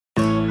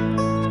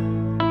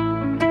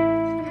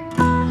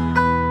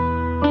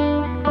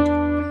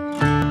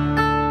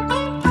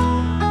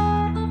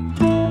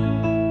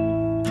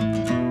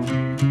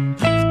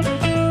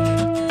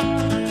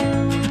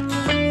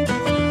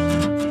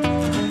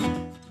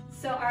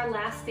our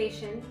last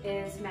station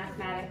is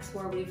mathematics,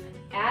 where we've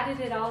added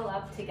it all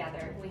up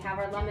together. We have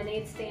our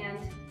lemonade stand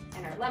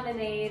and our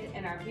lemonade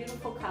and our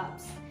beautiful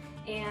cups,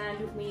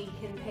 and we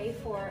can pay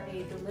for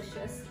a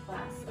delicious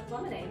glass of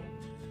lemonade.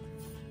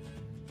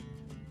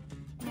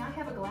 May I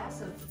have a glass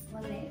of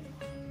lemonade?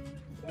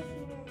 Thank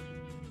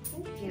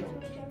you.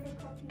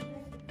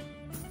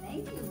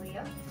 Thank you,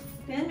 Leah.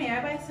 Ben, may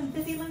I buy some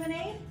fizzy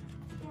lemonade?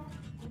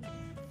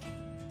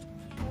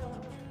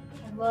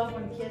 I love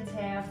when kids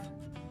have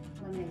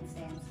Lemonade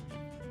stands.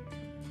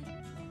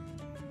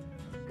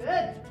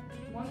 Good.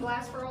 One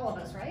glass for all of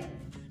us, right?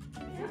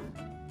 Yeah.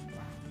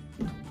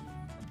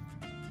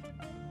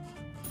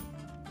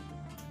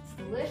 It's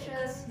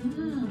delicious.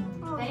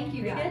 Thank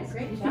you guys.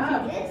 Great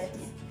job. Yes.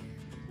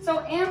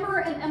 So Amber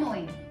and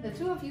Emily, the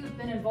two of you have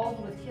been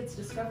involved with Kids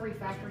Discovery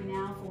Factory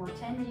now for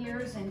 10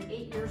 years and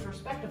 8 years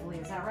respectively,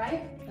 is that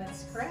right?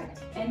 That's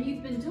correct. And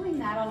you've been doing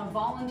that on a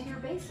volunteer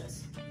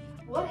basis.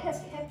 What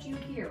has kept you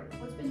here?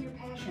 What's been your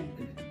passion?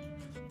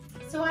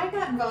 So I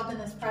got involved in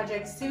this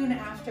project soon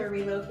after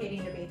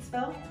relocating to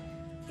Batesville.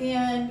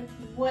 And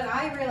what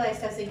I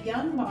realized as a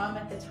young mom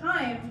at the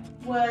time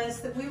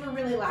was that we were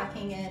really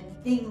lacking in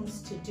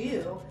things to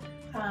do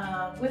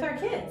with our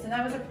kids. And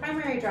that was a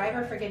primary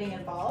driver for getting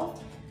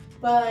involved.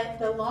 But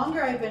the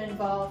longer I've been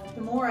involved,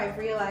 the more I've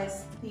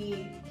realized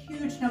the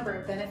huge number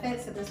of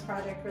benefits that this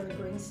project really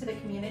brings to the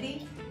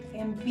community.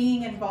 And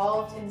being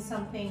involved in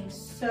something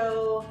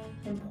so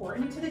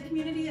important to the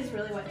community is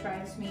really what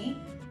drives me.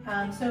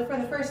 So for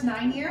the first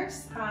 9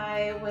 years,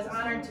 I was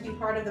honored to be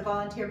part of the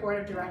volunteer board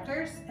of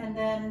directors. And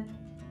then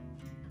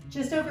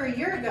just over a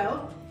year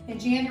ago, in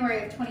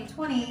January of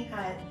 2020,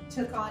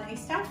 took on a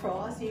staff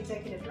role as the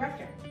executive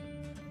director.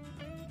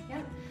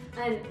 Yeah,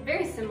 and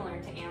very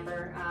similar to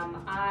Amber,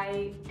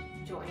 I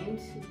joined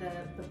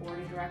the board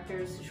of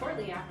directors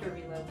shortly after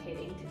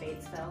relocating to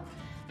Batesville,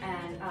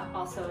 and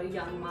also a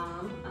young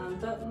mom.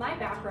 But my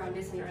background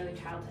is in early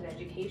childhood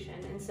education,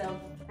 and so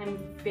I'm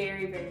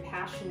very, very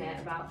passionate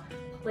about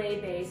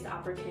play-based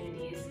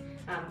opportunities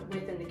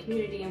within the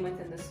community and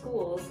within the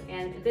schools,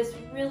 and this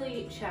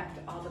really checked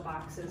all the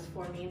boxes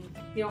for me.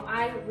 You know,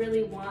 I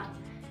really want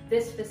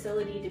this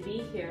facility to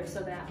be here so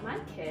that my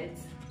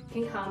kids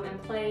can come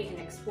and play and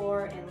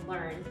explore and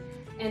learn.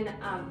 And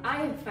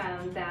I have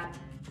found that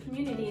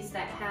communities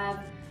that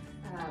have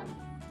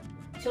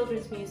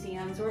children's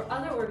museums or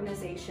other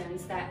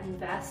organizations that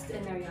invest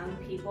in their young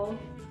people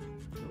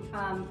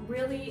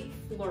really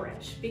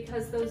flourish,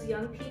 because those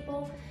young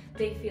people,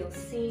 they feel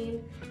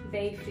seen,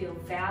 they feel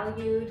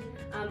valued,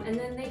 and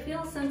then they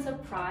feel a sense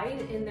of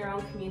pride in their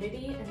own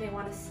community, and they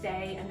want to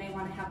stay and they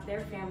want to have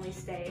their family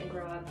stay and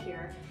grow up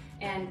here.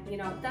 And you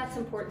know, that's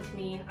important to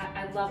me.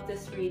 I love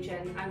this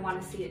region. I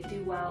want to see it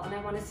do well, and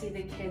I want to see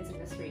the kids in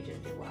this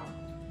region do well.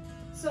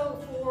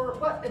 So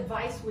what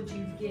advice would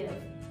you give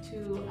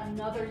to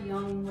another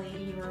young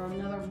lady or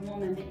another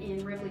woman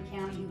in Ripley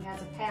County who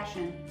has a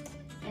passion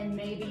and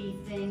maybe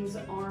things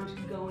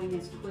aren't going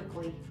as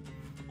quickly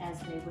as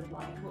they would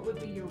like? What would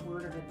be your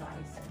word of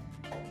advice?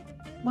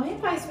 My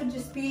advice would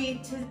just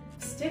be to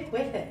stick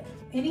with it.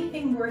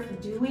 Anything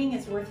worth doing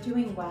is worth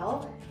doing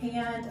well.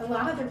 And a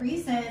lot of the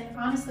reason,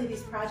 honestly,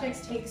 these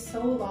projects take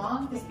so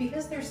long is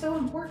because they're so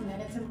important,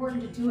 and it's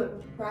important to do it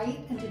right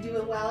and to do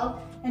it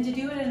well and to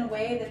do it in a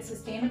way that's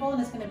sustainable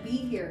and is going to be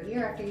here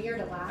year after year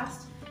to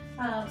last.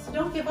 So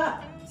don't give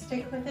up.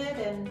 Stick with it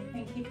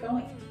and keep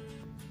going.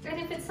 And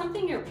if it's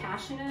something you're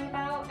passionate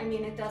about, I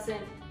mean, it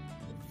doesn't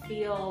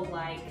feel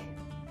like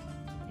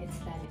it's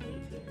been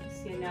 8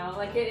 years, you know?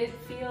 Like it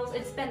feels,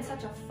 it's been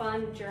such a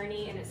fun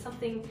journey, and it's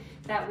something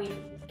that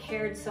we've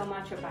cared so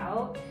much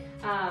about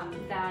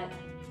that,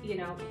 you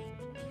know,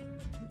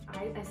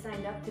 I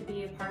signed up to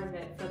be a part of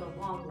it for the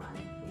long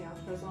run. You know,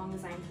 for as long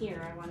as I'm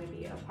here, I want to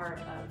be a part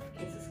of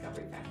Kids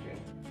Discovery Factory.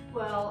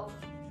 Well,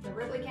 the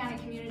Ripley County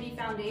Community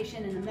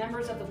Foundation and the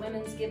members of the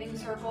Women's Giving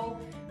Circle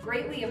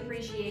greatly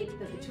appreciate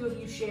that the two of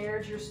you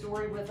shared your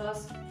story with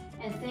us.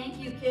 And thank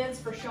you, kids,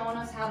 for showing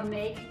us how to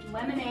make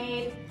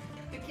lemonade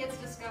the Kids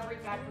Discovery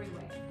Factory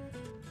way.